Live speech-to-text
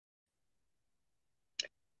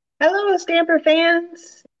Hello, Stamper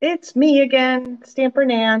fans. It's me again, Stamper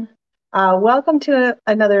Nan. Welcome to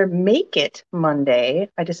another Make It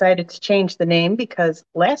Monday. I decided to change the name because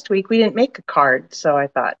last week we didn't make a card, so I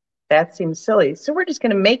thought that seems silly. So we're just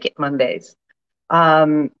going to make it Mondays.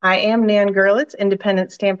 I am Nan Gerlitz,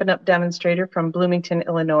 independent Stampin' Up! Demonstrator from Bloomington,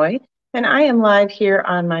 Illinois, and I am live here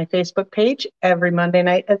on my Facebook page every Monday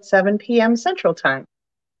night at 7 p.m. Central Time.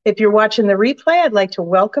 If you're watching the replay, I'd like to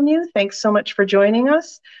welcome you. Thanks so much for joining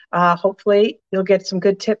us. Hopefully, you'll get some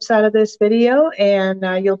good tips out of this video,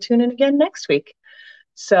 and you'll tune in again next week.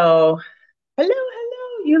 So, hello.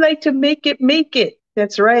 You like to make it.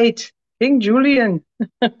 That's right. King Julian.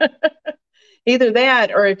 Either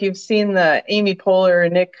that, or if you've seen the Amy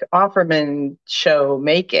Poehler, Nick Offerman show,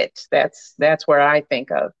 Make It, that's where I think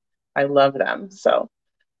of. I love them.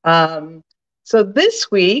 So this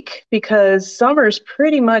week, because summer's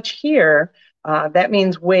pretty much here, that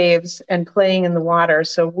means waves and playing in the water.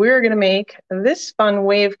 So we're going to make this fun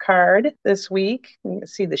wave card this week. You can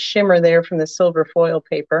see the shimmer there from the silver foil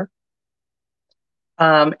paper.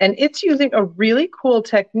 And it's using a really cool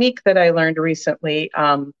technique that I learned recently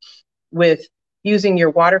with using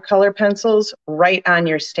your watercolor pencils right on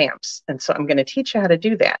your stamps. And so I'm going to teach you how to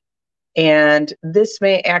do that. And this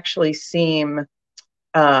may actually seem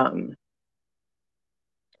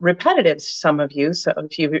repetitive to some of you. So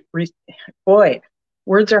if you, boy,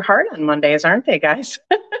 words are hard on Mondays, aren't they, guys?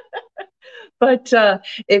 But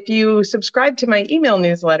if you subscribe to my email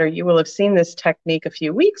newsletter, you will have seen this technique a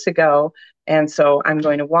few weeks ago. And so I'm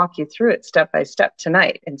going to walk you through it step by step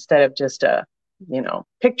tonight instead of just a,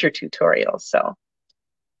 picture tutorial. So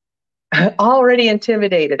already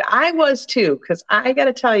intimidated. I was too, because I got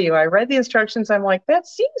to tell you, I read the instructions. I'm like, that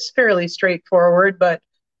seems fairly straightforward, but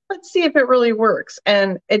let's see if it really works.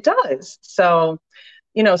 And it does. So,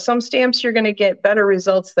 some stamps you're going to get better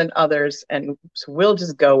results than others, and so we'll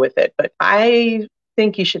just go with it. But I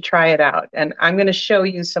think you should try it out. And I'm going to show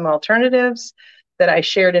you some alternatives that I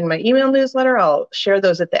shared in my email newsletter. I'll share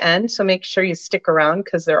those at the end. So make sure you stick around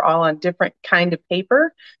because they're all on different kind of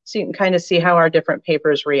paper. So you can kind of see how our different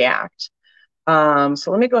papers react. So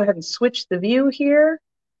let me go ahead and switch the view here.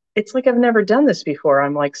 It's like I've never done this before.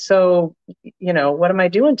 I'm like, so, what am I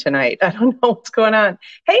doing tonight? I don't know what's going on.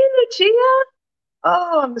 Hey, Lucia.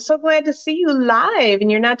 Oh, I'm so glad to see you live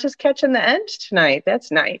and you're not just catching the end tonight.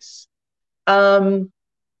 That's nice. So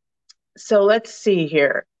let's see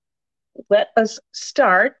here. Let us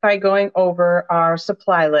start by going over our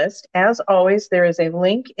supply list. As always, there is a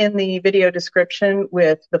link in the video description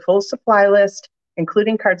with the full supply list,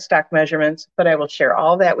 including cardstock measurements, but I will share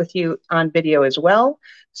all that with you on video as well.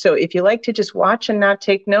 So if you like to just watch and not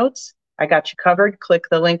take notes, I got you covered. Click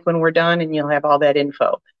the link when we're done and you'll have all that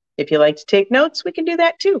info. If you like to take notes, we can do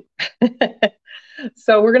that too.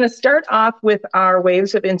 So we're going to start off with our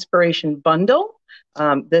Waves of Inspiration bundle.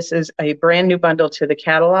 This is a brand new bundle to the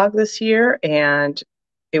catalog this year, and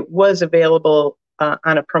it was available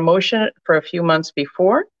on a promotion for a few months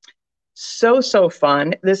before. So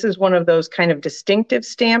fun. This is one of those kind of distinctive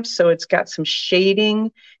stamps, so it's got some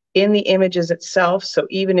shading in the images itself. So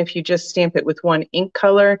even if you just stamp it with one ink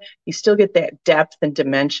color, you still get that depth and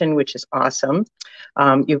dimension, which is awesome.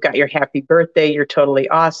 You've got your happy birthday, you're totally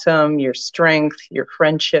awesome, your strength, your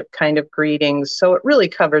friendship kind of greetings. So it really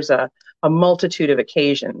covers a multitude of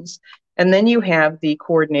occasions. And then you have the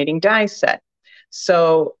coordinating die set.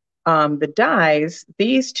 So the dies,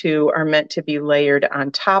 these two are meant to be layered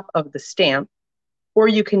on top of the stamp, or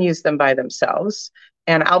you can use them by themselves.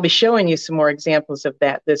 And I'll be showing you some more examples of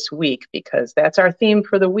that this week because that's our theme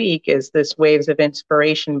for the week is this Waves of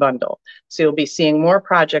Inspiration bundle. So you'll be seeing more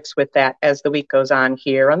projects with that as the week goes on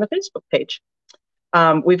here on the Facebook page.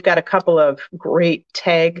 We've got a couple of great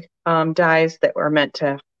tag dies that were meant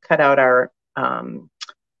to cut out our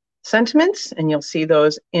sentiments, and you'll see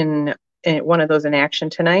those in one of those in action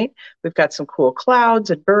tonight. We've got some cool clouds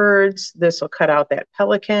and birds. This will cut out that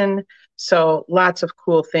pelican. So lots of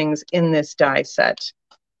cool things in this die set.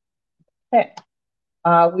 Okay.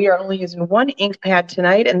 We are only using one ink pad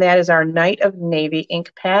tonight, and that is our Night of Navy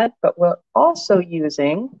ink pad, but we're also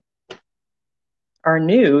using our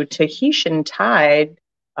new Tahitian Tide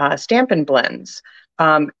Stampin' Blends.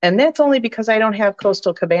 And that's only because I don't have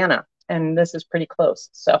Coastal Cabana, and this is pretty close.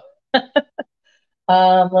 So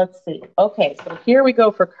let's see. Okay, so here we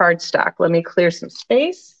go for cardstock. Let me clear some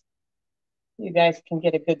space. You guys can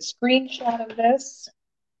get a good screenshot of this.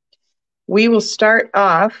 We will start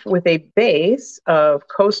off with a base of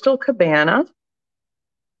Coastal Cabana.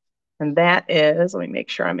 And that is, let me make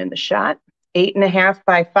sure I'm in the shot, 8.5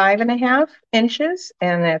 by 5.5 inches.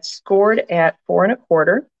 And that's scored at 4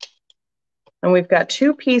 1/4. And we've got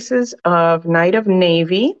two pieces of Night of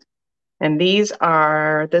Navy. And this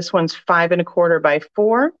one's 5¼ by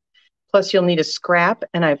 4. Plus you'll need a scrap,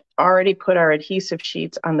 and I've already put our adhesive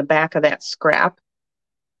sheets on the back of that scrap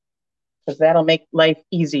because that'll make life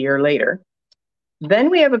easier later. Then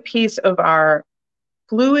we have a piece of our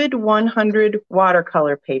Fluid 100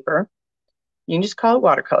 watercolor paper. You can just call it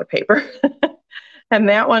watercolor paper. And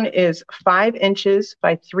that one is 5 inches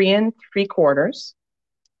by 3 3/4.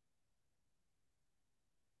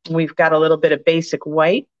 We've got a little bit of basic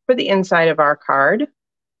white for the inside of our card.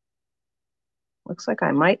 Looks like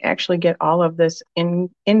I might actually get all of this in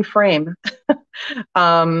frame.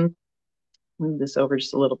 Move this over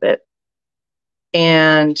just a little bit.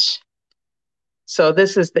 And so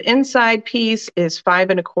this is the inside piece is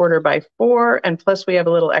 5¼ by 4, and plus we have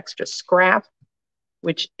a little extra scrap,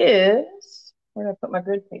 which is, where did I put my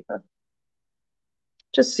grid paper?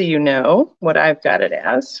 Just so you know what I've got it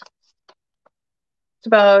as. It's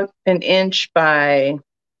about 1 inch by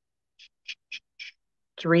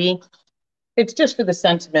 3. It's just for the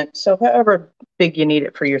sentiment, so however big you need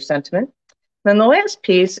it for your sentiment. Then the last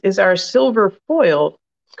piece is our silver foil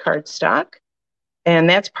cardstock, and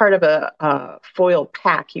that's part of a foil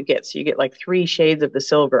pack you get. So you get like 3 shades of the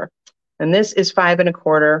silver. And this is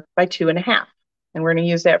 5¼ by 2½. And we're going to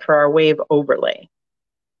use that for our wave overlay.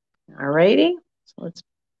 All righty, so let's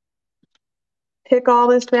pick all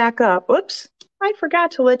this back up. Whoops, I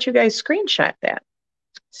forgot to let you guys screenshot that.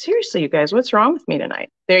 Seriously, you guys, what's wrong with me tonight?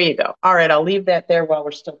 There you go. All right, I'll leave that there while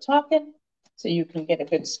we're still talking so you can get a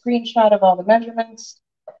good screenshot of all the measurements.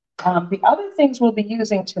 The other things we'll be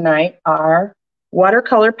using tonight are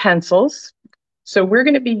watercolor pencils. So we're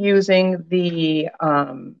going to be using the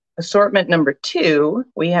assortment number 2.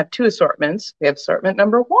 We have 2 assortments. We have assortment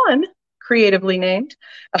number 1, creatively named.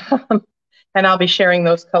 And I'll be sharing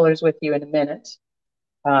those colors with you in a minute.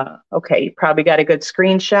 Okay, you probably got a good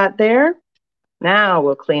screenshot there. Now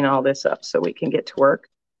we'll clean all this up so we can get to work.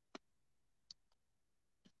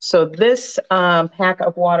 So this pack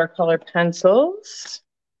of watercolor pencils,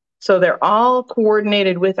 so they're all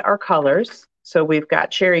coordinated with our colors. So we've got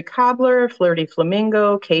Cherry Cobbler, Flirty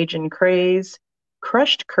Flamingo, Cajun Craze,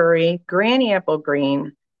 Crushed Curry, Granny Apple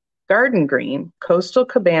Green, Garden Green, Coastal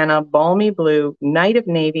Cabana, Balmy Blue, Night of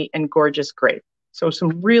Navy, and Gorgeous Grape. So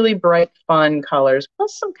some really bright, fun colors,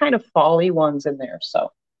 plus some kind of fall-y ones in there.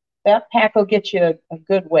 So that pack will get you a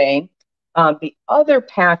good way. The other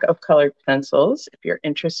pack of colored pencils, if you're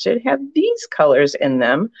interested, have these colors in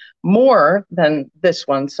them, more than this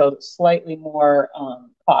one, so slightly more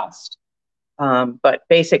cost. But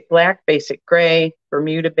basic black, basic gray,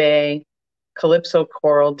 Bermuda Bay, Calypso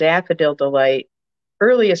Coral, Daffodil Delight,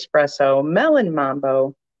 Early Espresso, Melon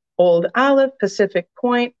Mambo, Old Olive, Pacific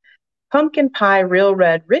Point, Pumpkin Pie, Real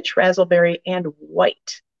Red, Rich Raspberry, and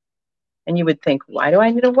White. And you would think, why do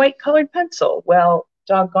I need a white colored pencil? Well,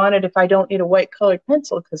 doggone it if I don't need a white colored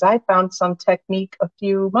pencil, because I found some technique a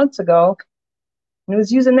few months ago and I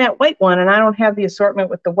was using that white one, and I don't have the assortment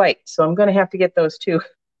with the white, so I'm going to have to get those too.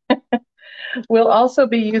 We'll also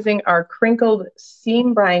be using our crinkled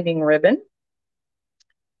seam binding ribbon,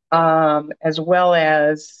 as well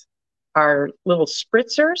as our little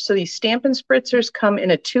spritzer. So these Stampin' Spritzers come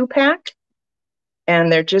in a 2-pack,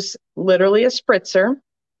 and they're just literally a spritzer.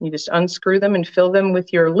 You just unscrew them and fill them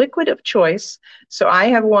with your liquid of choice. So I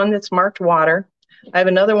have one that's marked water. I have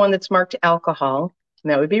another one that's marked alcohol,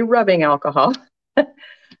 and that would be rubbing alcohol.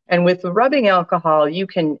 And with the rubbing alcohol, you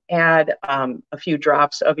can add a few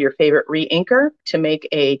drops of your favorite re-inker to make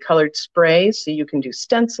a colored spray. So you can do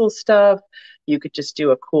stencil stuff. You could just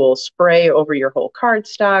do a cool spray over your whole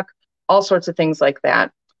cardstock, all sorts of things like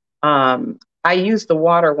that. I use the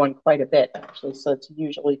water one quite a bit, actually, so it's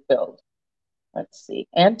usually filled. Let's see,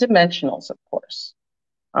 and dimensionals, of course.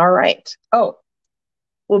 All right. Oh,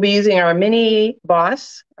 we'll be using our mini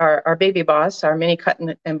boss, our baby boss, our mini cut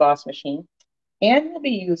and emboss machine. And we'll be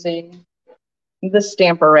using the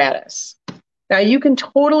Stamparatus. Now, you can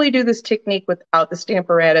totally do this technique without the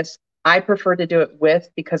Stamparatus. I prefer to do it with,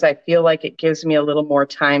 because I feel like it gives me a little more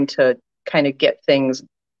time to kind of get things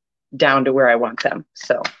down to where I want them.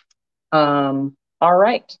 So, all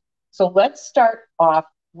right. So let's start off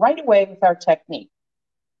right away with our technique,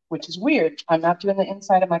 which is weird. I'm not doing the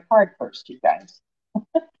inside of my card first, you guys. I'm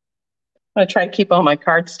going to try to keep all my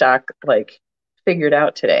cardstock like figured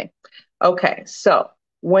out today. Okay, so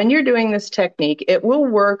when you're doing this technique, it will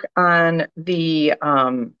work on the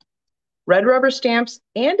red rubber stamps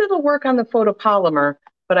and it'll work on the photopolymer,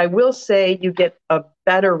 but I will say you get a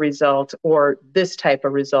better result, or this type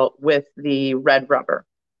of result, with the red rubber.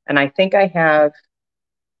 And I think I have,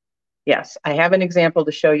 yes, I have an example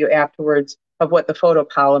to show you afterwards of what the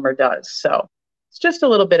photopolymer does. So it's just a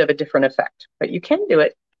little bit of a different effect, but you can do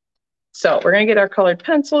it. So we're going to get our colored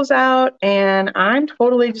pencils out, and I'm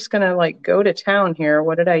totally just going to like go to town here.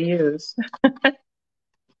 What did I use?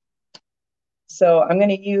 So I'm going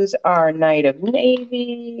to use our Night of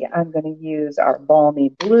Navy. I'm going to use our Balmy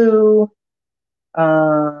Blue.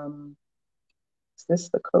 Is this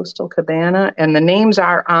the Coastal Cabana? And the names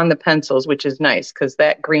are on the pencils, which is nice because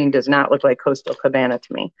that green does not look like Coastal Cabana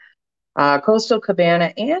to me. Coastal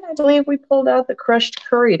Cabana, and I believe we pulled out the crushed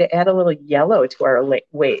curry to add a little yellow to our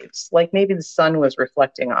waves, like maybe the sun was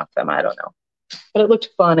reflecting off them. I don't know, but it looked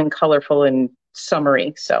fun and colorful and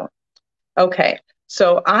summery. So, okay.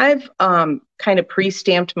 So I've kind of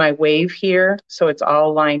pre-stamped my wave here, so it's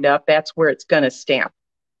all lined up. That's where it's going to stamp,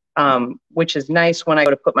 which is nice when I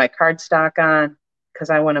go to put my cardstock on, because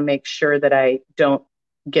I want to make sure that I don't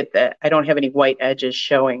get that. I don't have any white edges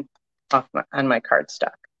showing off on my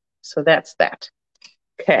cardstock. So that's that.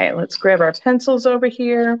 Okay, let's grab our pencils over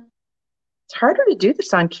here. It's harder to do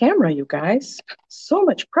this on camera, you guys. So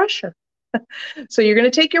much pressure. So you're going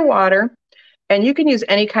to take your water, and you can use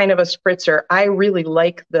any kind of a spritzer. I really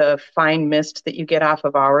like the fine mist that you get off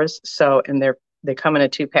of ours. So, and they come in a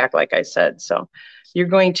 2-pack, like I said. So you're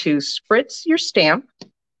going to spritz your stamp.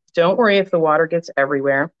 Don't worry if the water gets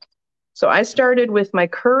everywhere. So I started with my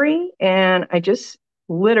curry, and I just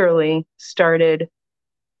literally started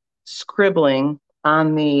scribbling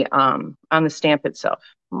on the stamp itself.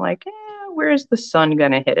 I'm like, where's the sun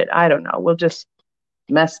gonna hit it? I don't know. We'll just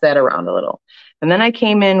mess that around a little. And then I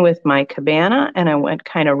came in with my cabana, and I went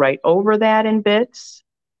kind of right over that in bits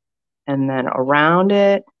and then around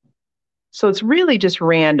it. So it's really just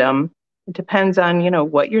random. It depends on,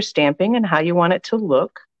 what you're stamping and how you want it to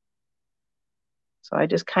look. So I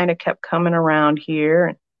just kind of kept coming around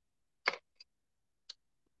here.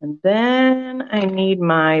 And then I need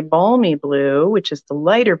my Balmy Blue, which is the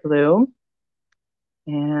lighter blue.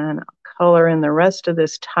 And I'll color in the rest of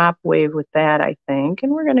this top wave with that, I think.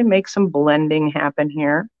 And we're going to make some blending happen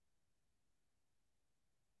here.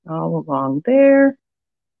 All along there.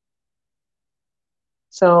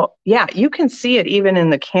 So yeah, you can see it even in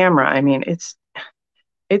the camera. I mean, it's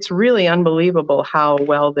really unbelievable how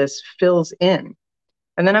well this fills in.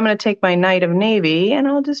 And then I'm going to take my Night of Navy, and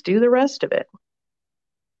I'll just do the rest of it.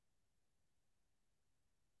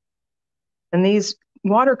 And these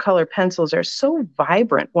watercolor pencils are so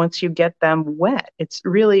vibrant once you get them wet. It's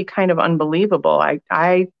really kind of unbelievable.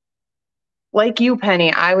 I like you,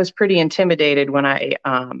 Penny, I was pretty intimidated when I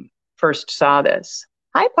first saw this.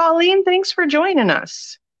 Hi, Pauline. Thanks for joining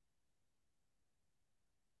us.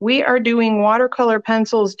 We are doing watercolor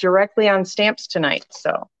pencils directly on stamps tonight.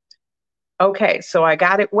 So, okay, so I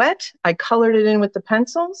got it wet. I colored it in with the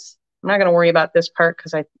pencils. I'm not going to worry about this part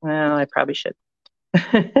because I probably should.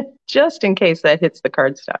 Just in case that hits the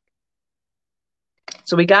cardstock.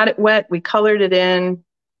 So we got it wet, we colored it in.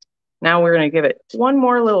 Now we're going to give it one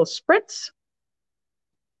more little spritz.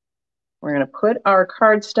 We're going to put our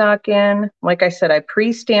cardstock in. Like I said, I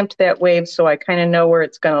pre-stamped that wave so I kind of know where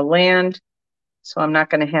it's going to land. So I'm not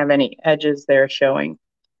going to have any edges there showing.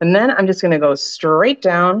 And then I'm just going to go straight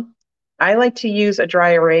down. I like to use a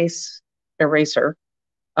dry eraser.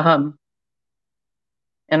 And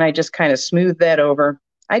I just kind of smooth that over.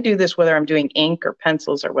 I do this whether I'm doing ink or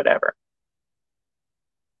pencils or whatever.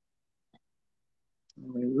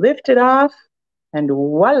 We lift it off, and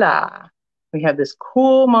voila, we have this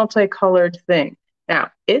cool multicolored thing.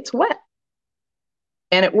 Now, it's wet,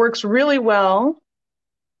 and it works really well.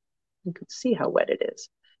 You can see how wet it is.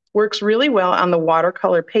 Works really well on the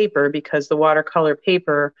watercolor paper because the watercolor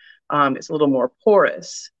paper is a little more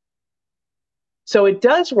porous. So it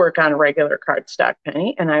does work on a regular cardstock,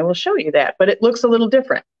 Penny, and I will show you that, but it looks a little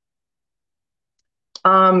different.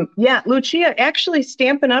 Yeah, Lucia, actually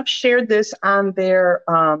Stampin' Up! Shared this on their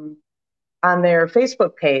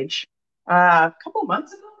Facebook page a couple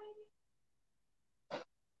months ago, maybe?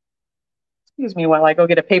 Excuse me while I go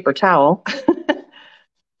get a paper towel.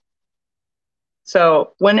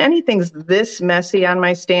 So when anything's this messy on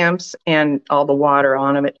my stamps and all the water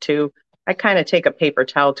on it too, I kind of take a paper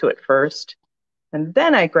towel to it first. And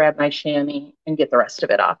then I grab my chamois and get the rest of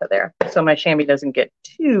it off of there. So my chamois doesn't get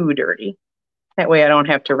too dirty. That way I don't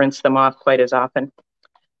have to rinse them off quite as often.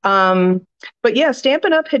 But yeah,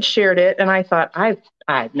 Stampin' Up! Had shared it, and I thought,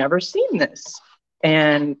 I've never seen this.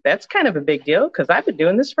 And that's kind of a big deal because I've been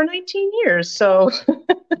doing this for 19 years. So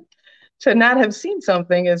to not have seen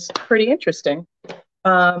something is pretty interesting.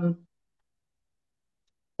 Yeah,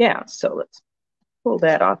 so let's pull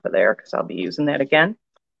that off of there because I'll be using that again.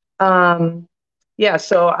 Yeah,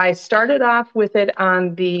 so I started off with it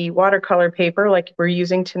on the watercolor paper like we're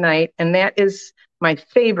using tonight, and that is my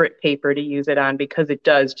favorite paper to use it on because it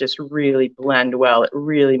does just really blend well. It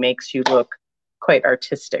really makes you look quite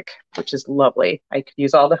artistic, which is lovely. I could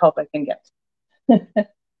use all the help I can get.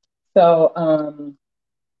 So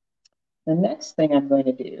the next thing I'm going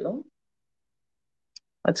to do,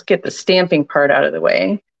 let's get the stamping part out of the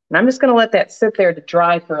way. And I'm just going to let that sit there to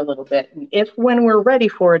dry for a little bit. And if when we're ready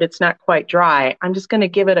for it, it's not quite dry, I'm just going to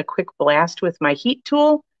give it a quick blast with my heat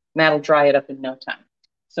tool, and that'll dry it up in no time.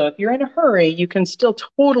 So if you're in a hurry, you can still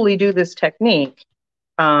totally do this technique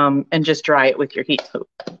and just dry it with your heat tool.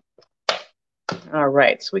 All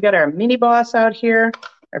right, so we got our mini boss out here,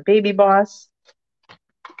 our baby boss.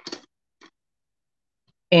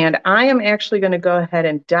 And I am actually going to go ahead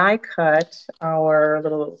and die cut our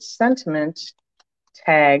little sentiment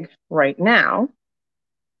tag right now.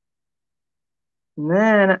 And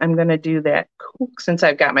then I'm going to do that cool, since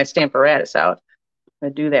I've got my Stamparatus out, I'm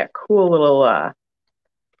going to do that cool little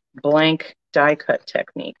blank die cut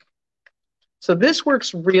technique. So this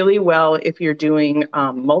works really well if you're doing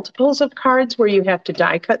multiples of cards where you have to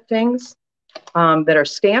die cut things that are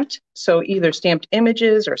stamped. So either stamped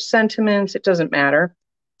images or sentiments, it doesn't matter.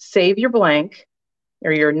 Save your blank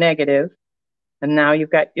or your negative, and now you've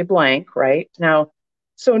got your blank, right? Now,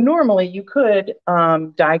 so normally you could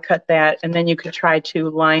die cut that, and then you could try to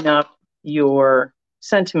line up your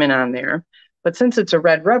sentiment on there. But since it's a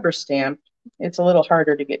red rubber stamp, it's a little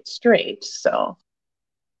harder to get straight, so.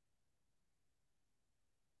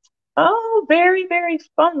 Oh, very, very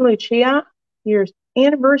fun, Lucia. Your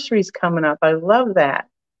anniversary's coming up. I love that.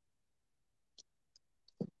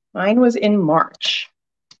 Mine was in March.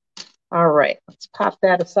 All right, let's pop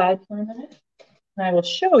that aside for a minute. And I will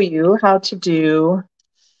show you how to do,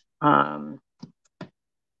 I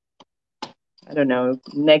don't know,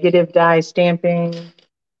 negative die stamping,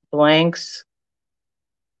 blanks.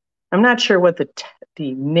 I'm not sure what the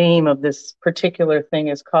name of this particular thing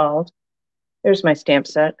is called. There's my stamp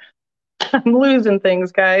set. I'm losing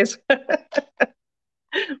things, guys.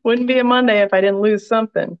 Wouldn't be a Monday if I didn't lose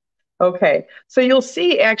something. Okay, so you'll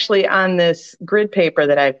see actually on this grid paper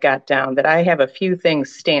that I've got down that I have a few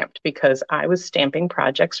things stamped because I was stamping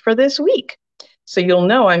projects for this week. So you'll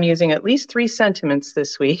know I'm using at least 3 sentiments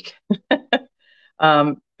this week,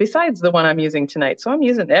 besides the one I'm using tonight. So I'm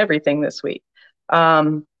using everything this week.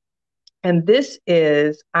 And this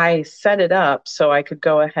is, I set it up so I could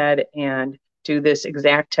go ahead and do this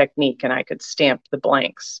exact technique and I could stamp the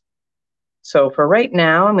blanks. So for right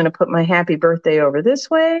now, I'm going to put my happy birthday over this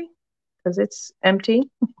way because it's empty.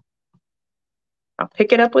 I'll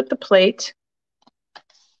pick it up with the plate.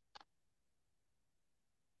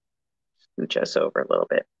 Scooch us over a little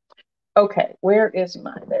bit. Okay, where is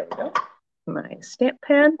there we go, my stamp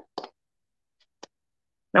pad.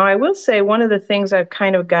 Now I will say one of the things I've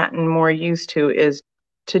kind of gotten more used to is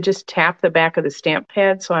to just tap the back of the stamp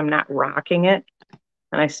pad so I'm not rocking it.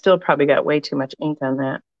 And I still probably got way too much ink on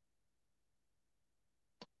that.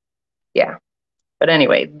 Yeah. But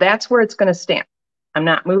anyway, that's where it's going to stamp. I'm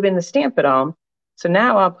not moving the stamp at all. So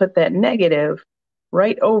now I'll put that negative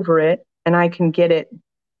right over it and I can get it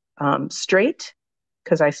straight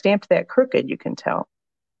because I stamped that crooked, you can tell.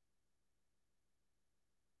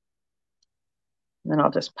 And then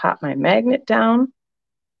I'll just pop my magnet down.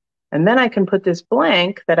 And then I can put this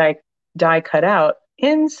blank that I die cut out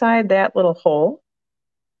inside that little hole.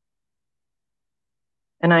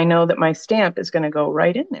 And I know that my stamp is going to go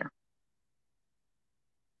right in there.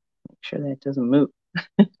 Make sure that doesn't move.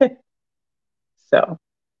 So, a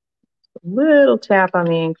little tap on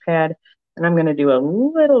the ink pad, and I'm going to do a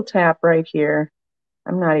little tap right here.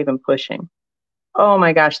 I'm not even pushing. Oh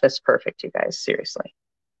my gosh, that's perfect, you guys, seriously.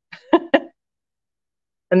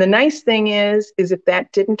 And the nice thing is if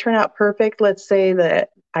that didn't turn out perfect, let's say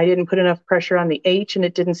that I didn't put enough pressure on the H and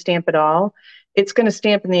it didn't stamp at all, it's going to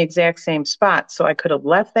stamp in the exact same spot. So I could have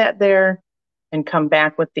left that there and come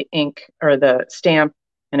back with the ink or the stamp,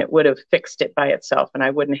 and it would have fixed it by itself, and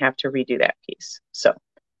I wouldn't have to redo that piece. So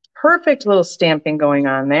perfect little stamping going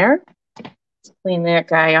on there. Let's clean that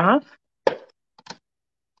guy off.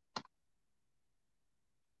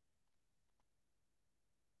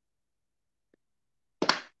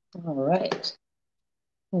 All right,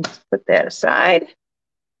 let's put that aside.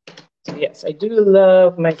 So yes, I do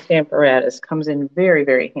love my Stamparatus. Comes in very,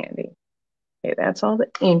 very handy. Okay, that's all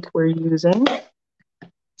the ink we're using.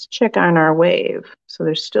 Let's check on our wave. So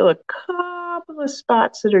there's still a couple of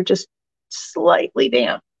spots that are just slightly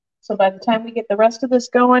damp. So by the time we get the rest of this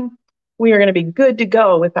going, we are going to be good to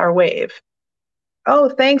go with our wave. Oh,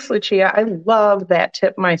 thanks, Lucia. I love that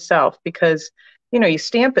tip myself because, you know, you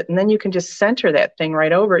stamp it and then you can just center that thing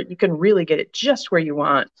right over it. You can really get it just where you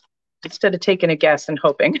want instead of taking a guess and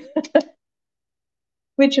hoping.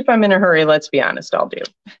 which if I'm in a hurry, let's be honest, I'll do.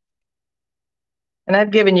 And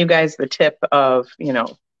I've given you guys the tip of,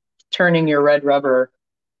 turning your red rubber,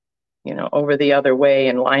 over the other way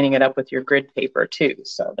and lining it up with your grid paper too.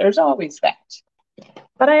 So there's always that.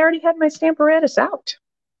 But I already had my Stamparatus out.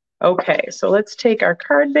 Okay, so let's take our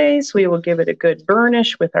card base. We will give it a good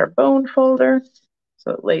burnish with our bone folder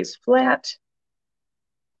so it lays flat.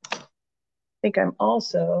 I think I'm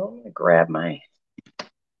also going to grab my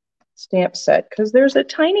stamp set because there's a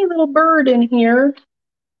tiny little bird in here.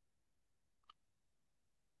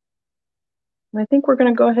 And I think we're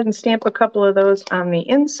going to go ahead and stamp a couple of those on the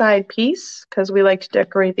inside piece because we like to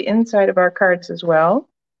decorate the inside of our cards as well.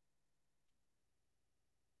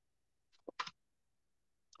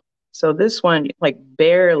 So this one, like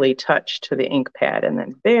barely touched to the ink pad and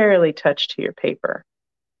then barely touched to your paper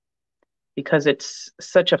because it's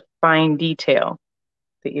such a fine detail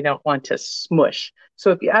that you don't want to smush.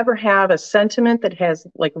 So if you ever have a sentiment that has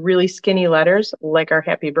like really skinny letters, like our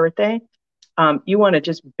happy birthday, you want to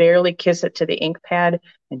just barely kiss it to the ink pad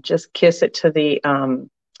and just kiss it to the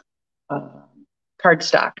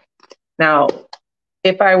cardstock. Now,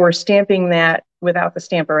 if I were stamping that without the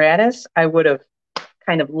Stamparatus, I would have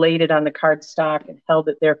kind of laid it on the cardstock and held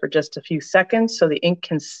it there for just a few seconds so the ink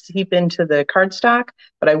can seep into the cardstock,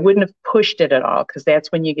 but I wouldn't have pushed it at all because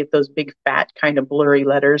that's when you get those big fat kind of blurry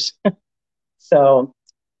letters. So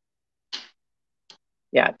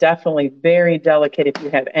yeah, definitely very delicate if you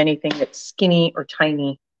have anything that's skinny or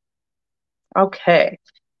tiny. Okay,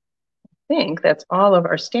 I think that's all of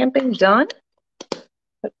our stamping done.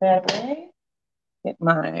 Put that away. Get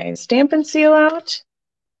my Stampin' Seal out.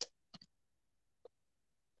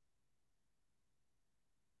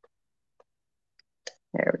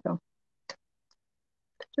 There we go.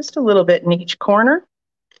 Just a little bit in each corner.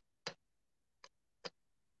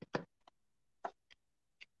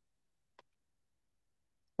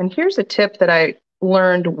 And here's a tip that I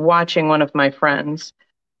learned watching one of my friends.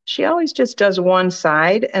 She always just does one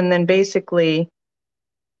side and then basically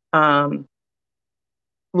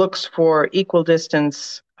looks for equal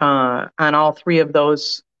distance on all three of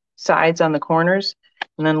those sides on the corners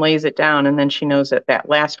and then lays it down. And then she knows that that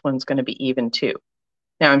last one's going to be even too.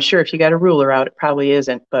 Now, I'm sure if you got a ruler out, it probably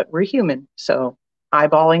isn't, but we're human. So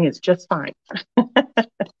eyeballing is just fine.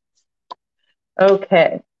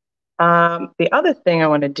 Okay. The other thing I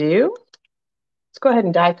want to do, let's go ahead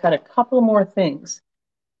and die cut a couple more things.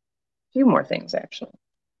 A few more things, actually.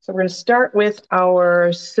 So we're going to start with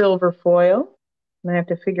our silver foil. And I have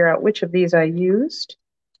to figure out which of these I used.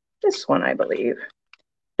 This one, I believe.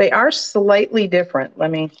 They are slightly different.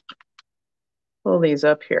 Let me pull these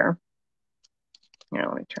up here. Now,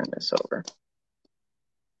 let me turn this over.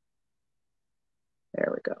 There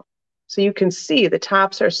we go. So you can see the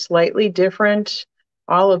tops are slightly different.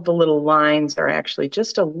 All of the little lines are actually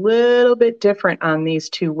just a little bit different on these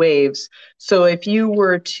two waves. So if you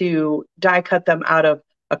were to die cut them out of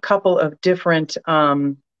a couple of different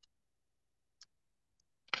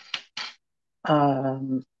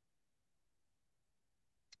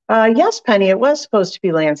yes, Penny, it was supposed to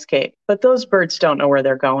be landscape, but those birds don't know where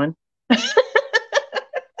they're going.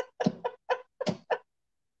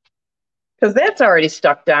 Because that's already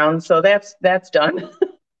stuck down, so that's done.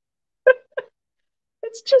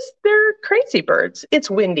 It's just, they're crazy birds. It's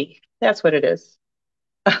windy. That's what it is.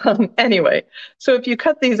 Anyway, so if you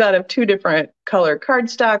cut these out of two different color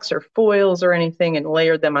cardstocks or foils or anything and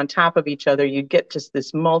layer them on top of each other, you get just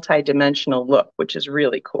this multi-dimensional look, which is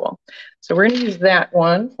really cool. So we're going to use that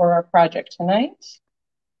one for our project tonight.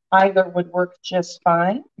 Either would work just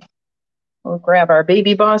fine. We'll grab our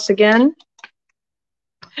baby boss again.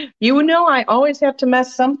 You know I always have to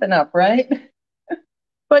mess something up, right?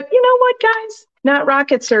 But you know what, guys? Not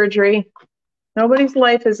rocket surgery. Nobody's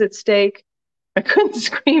life is at stake. I couldn't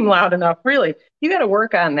scream loud enough. Really, you got to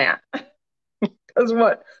work on that. Because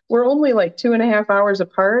what? We're only like 2.5 hours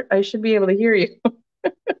apart. I should be able to hear you.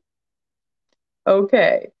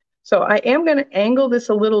 Okay. So I am going to angle this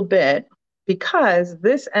a little bit because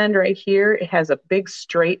this end right here, it has a big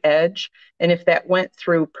straight edge. And if that went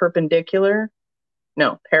through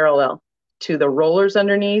parallel to the rollers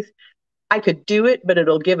underneath, I could do it, but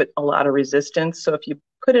it'll give it a lot of resistance. So if you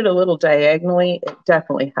put it a little diagonally, it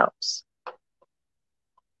definitely helps.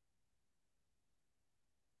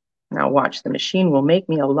 Now watch, the machine will make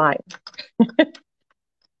me a liar.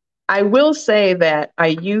 I will say that I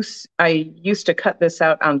used to cut this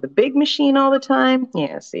out on the big machine all the time.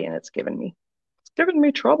 Yeah, see, and it's giving me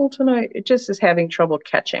trouble tonight. It just is having trouble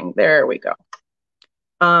catching. There we go.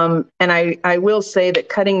 And I will say that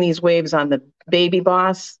cutting these waves on the Baby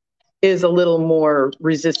Boss is a little more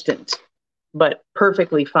resistant but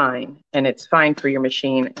perfectly fine. And it's fine for your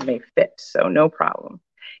machine and they fit. So no problem.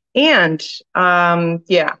 And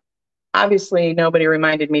yeah, obviously nobody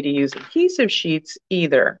reminded me to use adhesive sheets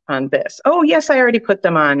either on this. Oh, yes, I already put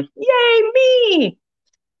them on. Yay, me!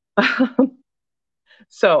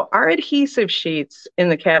 So our adhesive sheets in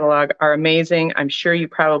the catalog are amazing. I'm sure you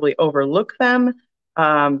probably overlook them.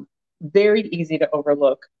 Very easy to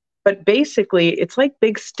overlook. But basically, it's like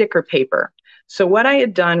big sticker paper. So what I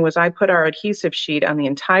had done was I put our adhesive sheet on the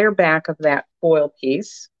entire back of that foil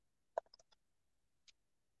piece.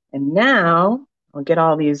 And now I'll get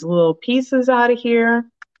all these little pieces out of here.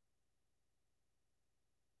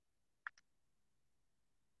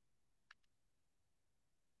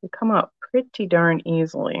 They come out pretty darn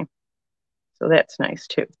easily. So that's nice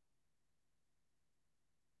too.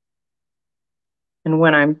 And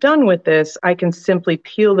when I'm done with this, I can simply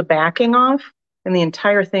peel the backing off and the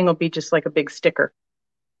entire thing will be just like a big sticker.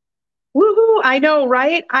 Woohoo! I know,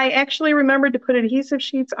 right? I actually remembered to put adhesive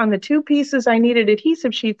sheets on the two pieces I needed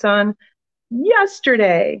adhesive sheets on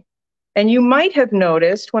yesterday. And you might have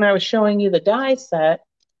noticed when I was showing you the die set,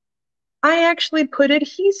 I actually put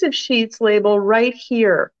adhesive sheets label right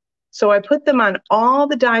here. So I put them on all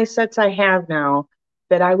the die sets I have now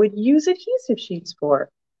that I would use adhesive sheets for,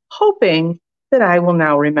 hoping that I will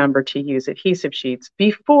now remember to use adhesive sheets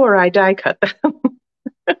before I die cut them.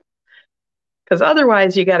 Because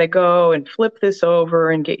otherwise you got to go and flip this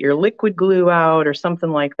over and get your liquid glue out or something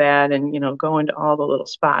like that and, go into all the little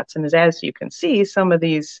spots. And as you can see, some of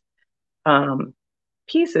these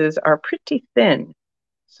pieces are pretty thin.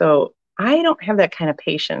 So I don't have that kind of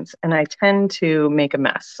patience and I tend to make a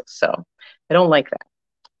mess. So I don't like that.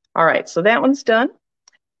 All right, so that one's done.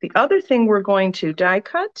 The other thing we're going to die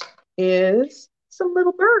cut is some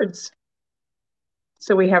little birds.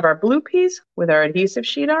 So we have our blue piece with our adhesive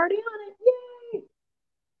sheet already on it.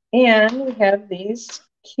 Yay! And we have these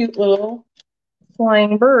cute little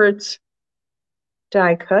flying birds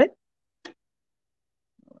die cut.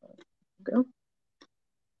 Go.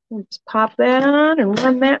 Let's pop that on and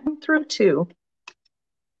run that one through too.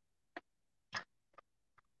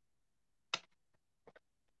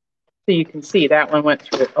 So you can see that one went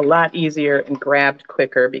through a lot easier and grabbed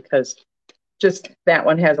quicker because just that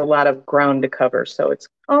one has a lot of ground to cover. So it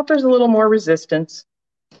offers a little more resistance.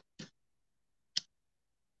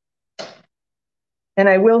 And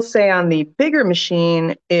I will say on the bigger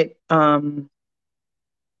machine, the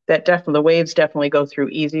waves definitely go through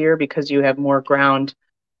easier because you have more ground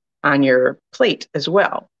on your plate as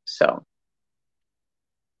well. So,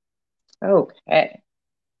 okay.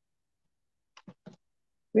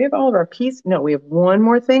 We have all of our pieces. No, we have one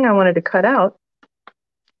more thing I wanted to cut out.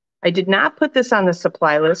 I did not put this on the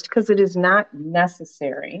supply list because it is not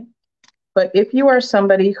necessary. But if you are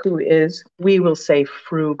somebody who is, we will say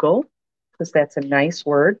frugal, because that's a nice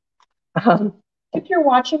word. If you're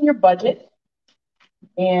watching your budget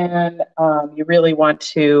and you really want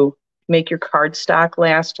to make your cardstock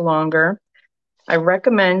last longer, I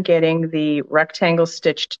recommend getting the rectangle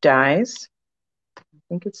stitched dies. I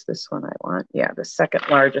think it's this one I want. Yeah, the second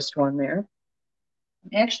largest one there.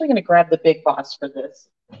 I'm actually going to grab the Big Boss for this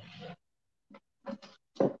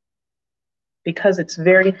because it's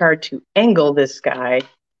very hard to angle this guy.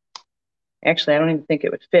 Actually, I don't even think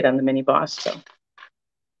it would fit on the Mini Boss. So,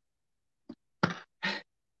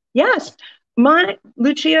 yes,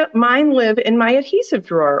 Lucia, mine live in my adhesive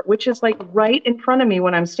drawer, which is like right in front of me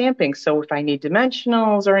when I'm stamping. So if I need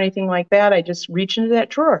dimensionals or anything like that, I just reach into that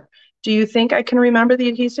drawer. Do you think I can remember the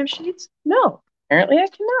adhesive sheets? No, apparently I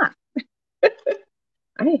cannot.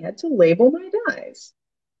 I had to label my dies.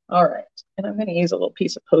 All right, and I'm going to use a little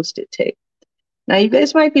piece of Post-it tape. Now, you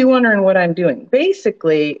guys might be wondering what I'm doing.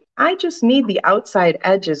 Basically, I just need the outside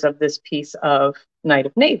edges of this piece of Night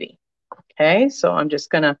of Navy. Okay, so I'm just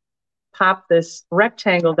going to pop this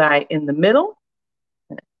rectangle die in the middle,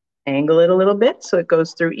 and angle it a little bit so it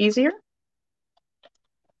goes through easier.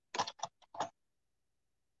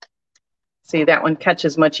 See, that one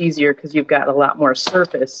catches much easier because you've got a lot more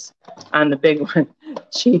surface on the big one.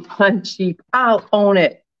 Cheap on cheap. I'll own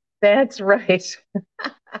it. That's right.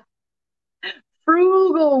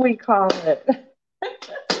 Frugal, we call it.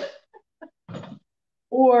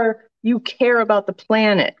 Or you care about the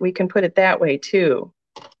planet. We can put it that way too.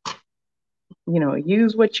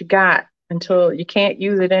 Use what you got until you can't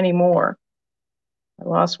use it anymore. I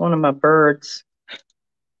lost one of my birds.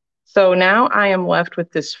 So now I am left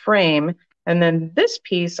with this frame, and then this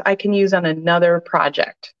piece I can use on another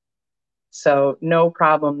project. So no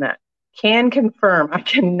problem that. Can confirm, I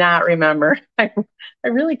cannot remember. I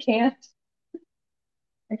really can't.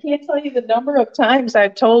 I can't tell you the number of times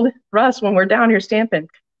I've told Russ when we're down here stamping,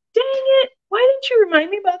 dang it, don't you remind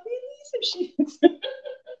me about the adhesive sheets?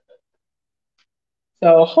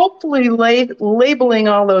 So hopefully labeling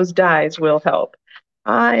all those dies will help.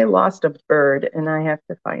 I lost a bird and I have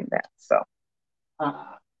to find that. So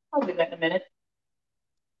I'll do that in a minute.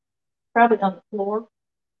 Probably on the floor.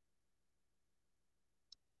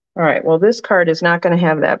 All right, well, this card is not going to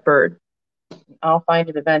have that bird. I'll find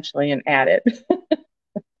it eventually and add it.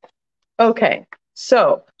 Okay,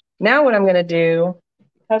 so now what I'm going to do,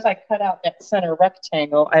 because I cut out that center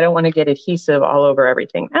rectangle, I don't want to get adhesive all over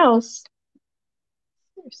everything else.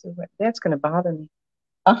 Seriously, that's going to bother me.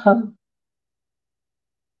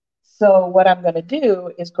 So what I'm going to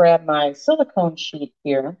do is grab my silicone sheet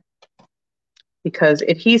here because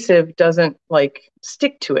adhesive doesn't like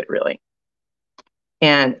stick to it really.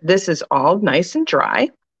 And this is all nice and dry.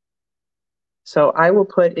 So I will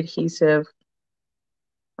put adhesive.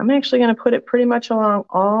 I'm actually going to put it pretty much along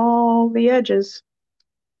all the edges.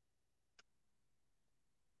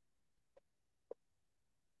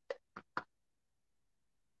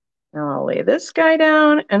 Now I'll lay this guy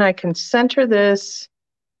down and I can center this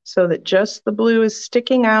so that just the blue is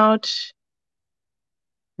sticking out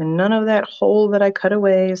and none of that hole that I cut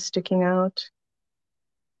away is sticking out.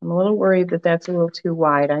 I'm a little worried that that's a little too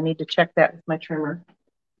wide. I need to check that with my trimmer.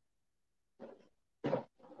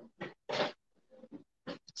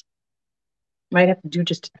 Might have to do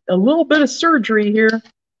just a little bit of surgery here.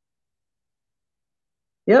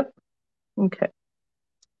 Yep. Okay.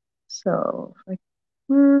 So,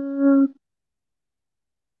 there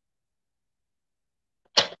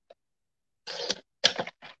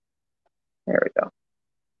we go.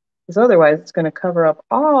 Because otherwise it's going to cover up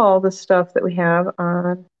all the stuff that we have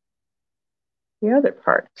on the other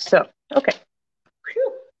part. So, okay.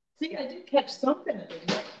 Whew. See, I did catch something.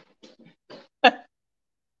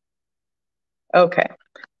 Okay.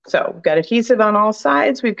 So we've got adhesive on all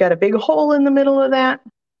sides. We've got a big hole in the middle of that.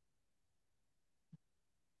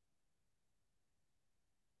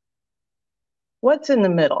 What's in the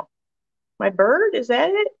middle? My bird? Is that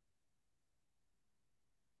it?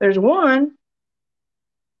 There's one.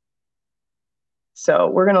 So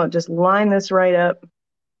we're going to just line this right up.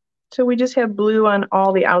 So we just have blue on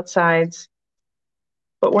all the outsides,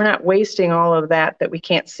 but we're not wasting all of that we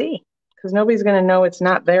can't see because nobody's going to know it's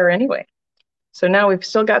not there anyway. So now we've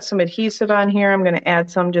still got some adhesive on here. I'm going to add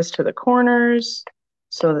some just to the corners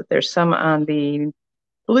so that there's some on the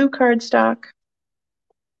blue cardstock.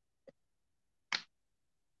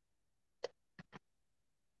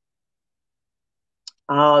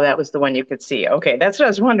 Oh, that was the one you could see. Okay, that's what I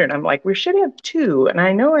was wondering. I'm like, we should have two, and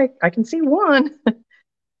I know I can see one.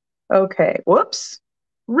 Okay, whoops.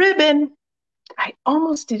 Ribbon. I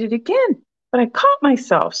almost did it again, but I caught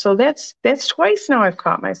myself. So that's twice now I've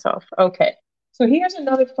caught myself. Okay, so here's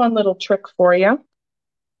another fun little trick for you.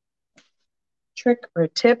 Trick or a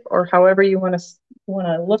tip or however you want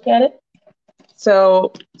to look at it.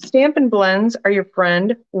 So Stampin' Blends are your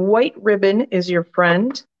friend. White ribbon is your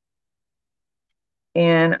friend.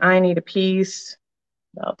 And I need a piece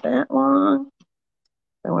about that long.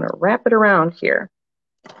 I want to wrap it around here.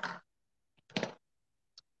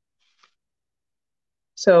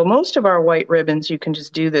 So most of our white ribbons you can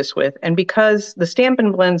just do this with. And because the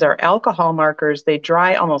Stampin' Blends are alcohol markers, they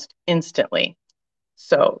dry almost instantly.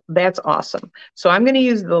 So that's awesome. So I'm going to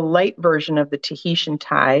use the light version of the Tahitian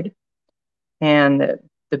Tide and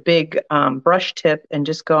the big brush tip and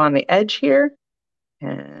just go on the edge here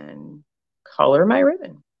and color my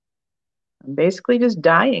ribbon. I'm basically just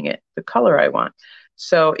dyeing it the color I want.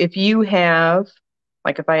 So if you have,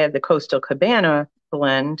 like if I had the Coastal Cabana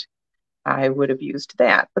blend, I would have used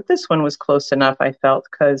that. But this one was close enough, I felt,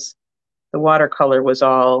 because the watercolor was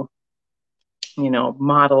all,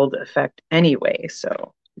 modeled effect anyway.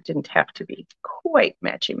 So it didn't have to be quite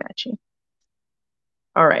matchy-matchy.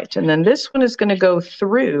 All right, and then this one is going to go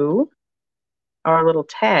through our little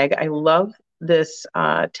tag. I love this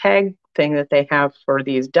tag thing that they have for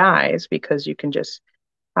these dies because you can just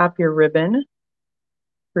pop your ribbon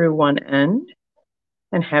through one end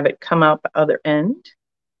and have it come out the other end.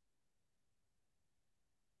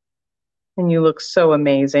 And you look so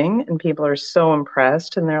amazing and people are so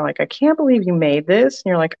impressed and they're like, I can't believe you made this. And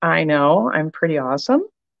you're like, I know, I'm pretty awesome.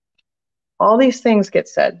 All these things get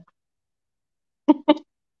said.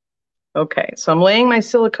 Okay, so I'm laying my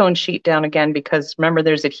silicone sheet down again because remember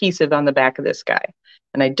there's adhesive on the back of this guy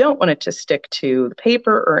and I don't want it to stick to the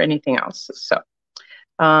paper or anything else. So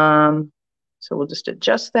we'll just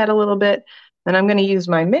adjust that a little bit. Then I'm going to use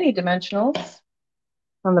my mini dimensionals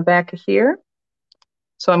on the back of here.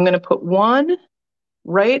 So I'm going to put one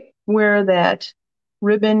right where that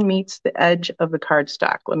ribbon meets the edge of the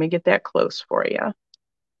cardstock. Let me get that close for you.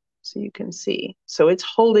 so you can see. So it's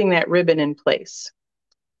holding that ribbon in place.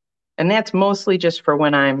 And that's mostly just for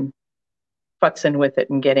when I'm futzing with it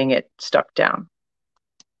and getting it stuck down,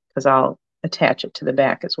 because I'll attach it to the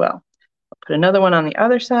back as well. I'll put another one on the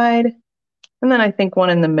other side, and then I think one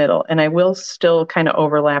in the middle. And I will still kind of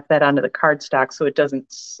overlap that onto the cardstock so it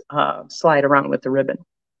doesn't slide around with the ribbon.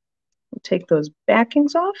 We'll take those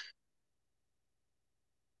backings off.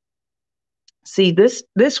 See,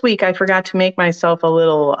 this week I forgot to make myself a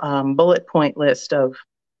little bullet point list of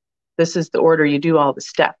this is the order you do all the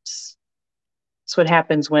steps. That's what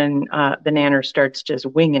happens when the nanner starts just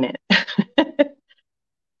winging it.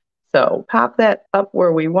 So pop that up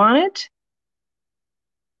where we want it.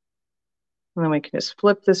 And then we can just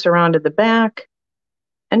flip this around to the back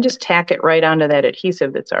and just tack it right onto that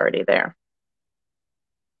adhesive that's already there.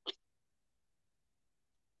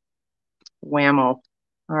 Whammo.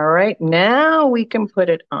 All right, now we can put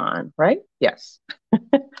it on, right? Yes.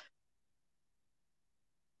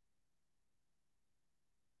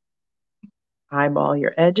 Eyeball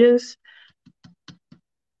your edges.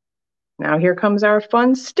 Now here comes our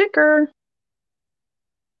fun sticker.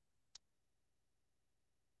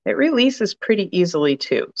 It releases pretty easily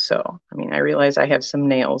too. So, I mean, I realize I have some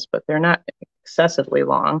nails, but they're not excessively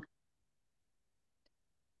long.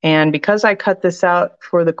 And because I cut this out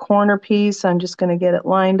for the corner piece, I'm just going to get it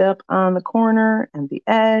lined up on the corner and the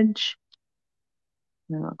edge.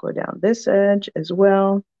 And I'll go down this edge as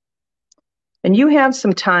well. And you have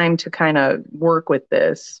some time to kind of work with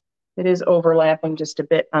this. It is overlapping just a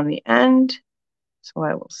bit on the end. So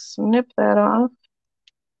I will snip that off.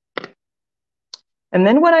 And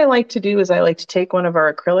then what I like to do is I like to take one of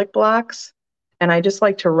our acrylic blocks and I just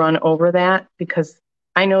like to run over that because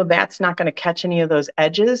I know that's not going to catch any of those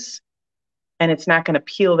edges and it's not going to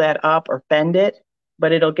peel that up or bend it,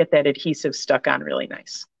 but it'll get that adhesive stuck on really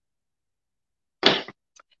nice.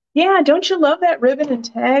 Yeah, don't you love that ribbon and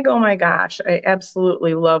tag? Oh my gosh, I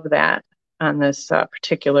absolutely love that on this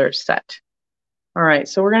particular set. All right,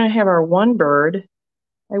 so we're going to have our one bird.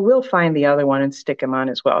 I will find the other one and stick him on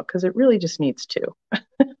as well because it really just needs two.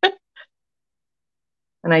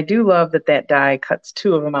 And I do love that that die cuts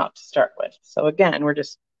two of them out to start with. So again, we're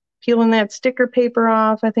just peeling that sticker paper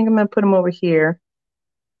off. I think I'm going to put them over here.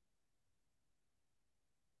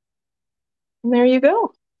 And there you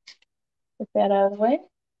go. Get that out of the way.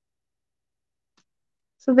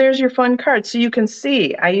 So there's your fun card. So you can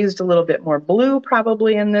see I used a little bit more blue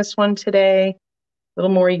probably in this one today, a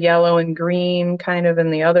little more yellow and green kind of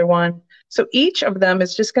in the other one. So each of them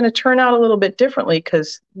is just going to turn out a little bit differently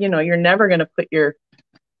because, you know, you're never going to put your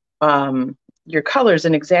colors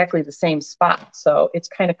in exactly the same spot. So it's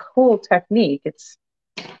kind of cool technique. It's,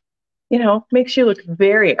 you know, makes you look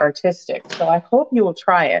very artistic. So I hope you will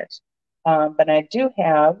try it. But I do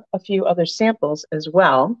have a few other samples as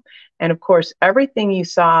well. And of course, everything you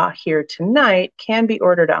saw here tonight can be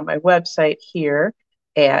ordered on my website here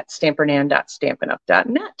at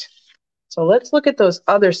stampernan.stampinup.net. So let's look at those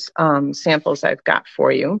other samples I've got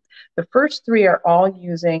for you. The first three are all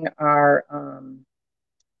using our,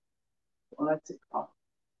 what's it called?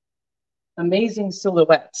 Amazing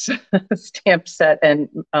Silhouettes stamp set and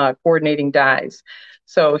coordinating dies.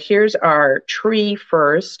 So here's our tree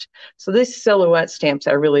first. So this silhouette stamps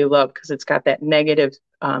I really love because it's got that negative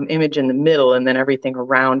image in the middle and then everything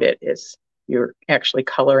around it is you're actually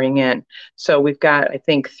coloring in. So we've got, I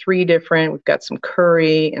think, three different. We've got some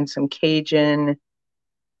curry and some Cajun.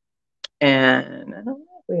 And I don't know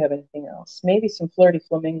if we have anything else. Maybe some flirty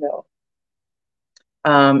flamingo.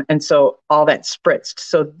 And so all that spritzed.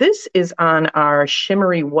 So this is on our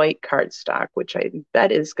shimmery white cardstock, which I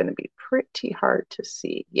bet is going to be pretty hard to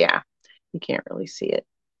see. Yeah, you can't really see it.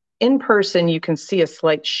 In person, you can see a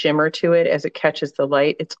slight shimmer to it as it catches the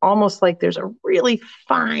light. It's almost like there's a really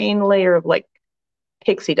fine layer of like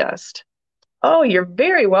pixie dust. Oh, you're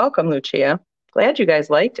very welcome, Lucia. Glad you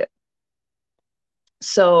guys liked it.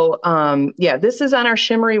 So yeah, this is on our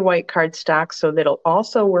shimmery white cardstock, so that'll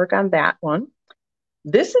also work on that one.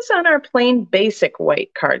 This is on our plain basic white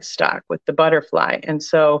cardstock with the butterfly. And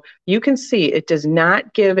so you can see it does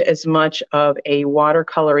not give as much of a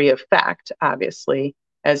watercolory effect, obviously,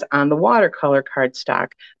 as on the watercolor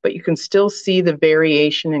cardstock, but you can still see the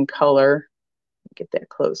variation in color. Get that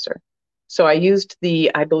closer. So I used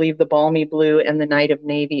I believe the balmy blue and the night of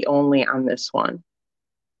navy only on this one.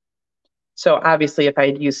 So obviously if I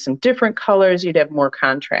had used some different colors, you'd have more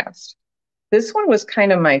contrast. This one was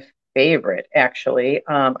kind of my favorite, actually.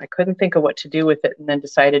 I couldn't think of what to do with it and then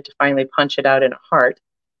decided to finally punch it out in a heart.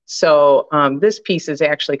 So this piece is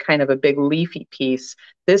actually kind of a big leafy piece.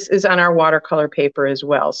 This is on our watercolor paper as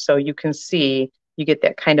well. So you can see you get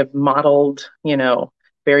that kind of mottled, you know,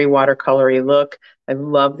 very watercolory look. I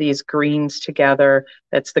love these greens together.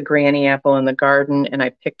 That's the granny apple in the garden, and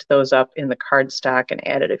I picked those up in the cardstock and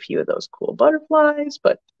added a few of those cool butterflies.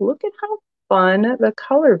 But look at how fun the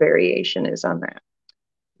color variation is on that.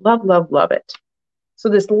 Love, love, love it. So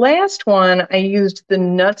this last one, I used the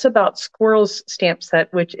Nuts About Squirrels stamp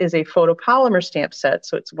set, which is a photopolymer stamp set.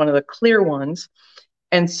 So it's one of the clear ones.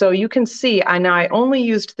 And so you can see, I only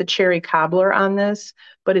used the cherry cobbler on this,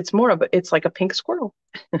 but it's more of it's like a pink squirrel,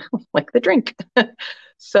 like the drink.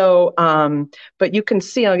 So, but you can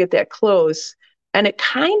see, I'll get that close, and it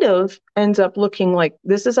kind of ends up looking like,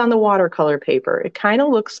 this is on the watercolor paper. It kind of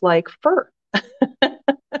looks like fur.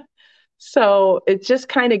 So it just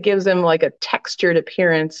kind of gives them like a textured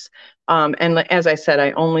appearance. And as I said,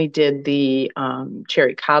 I only did the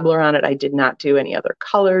cherry cobbler on it. I did not do any other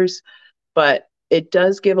colors, but it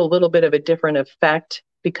does give a little bit of a different effect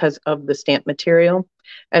because of the stamp material.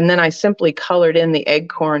 And then I simply colored in the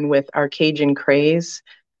acorn with Arcadian Craze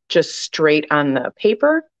just straight on the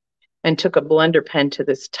paper and took a blender pen to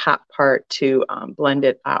this top part to blend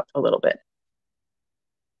it out a little bit.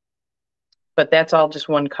 But that's all just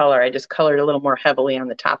one color. I just colored a little more heavily on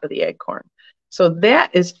the top of the acorn. So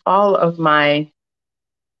that is all of my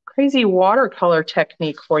crazy watercolor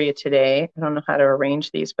technique for you today. I don't know how to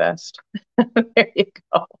arrange these best. There you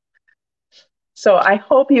go. So I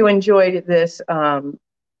hope you enjoyed this.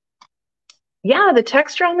 Yeah, the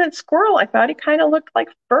texture on that squirrel, I thought it kind of looked like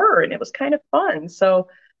fur, and it was kind of fun. So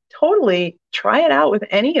totally try it out with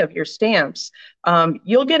any of your stamps.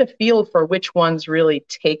 You'll get a feel for which ones really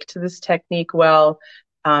take to this technique well.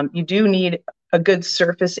 You do need a good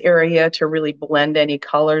surface area to really blend any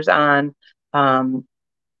colors on. So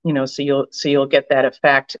you'll get that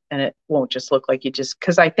effect, and it won't just look like you just,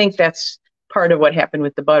 because I think that's part of what happened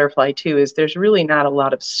with the butterfly too, is there's really not a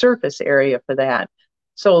lot of surface area for that.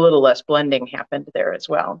 So a little less blending happened there as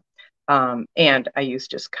well. And I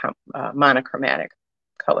used just monochromatic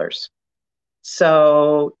colors.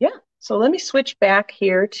 So yeah, so let me switch back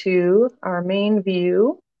here to our main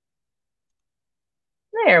view.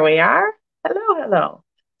 There we are. Hello, hello.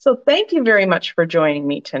 So thank you very much for joining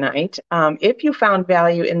me tonight. If you found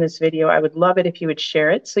value in this video, I would love it if you would share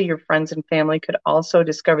it so your friends and family could also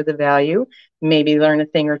discover the value, maybe learn a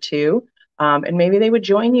thing or two, and maybe they would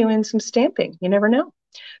join you in some stamping. You never know.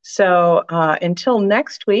 So until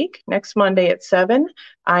next week, next Monday at 7,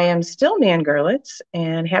 I am still Nan Gerlitz,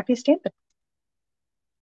 and happy stamping.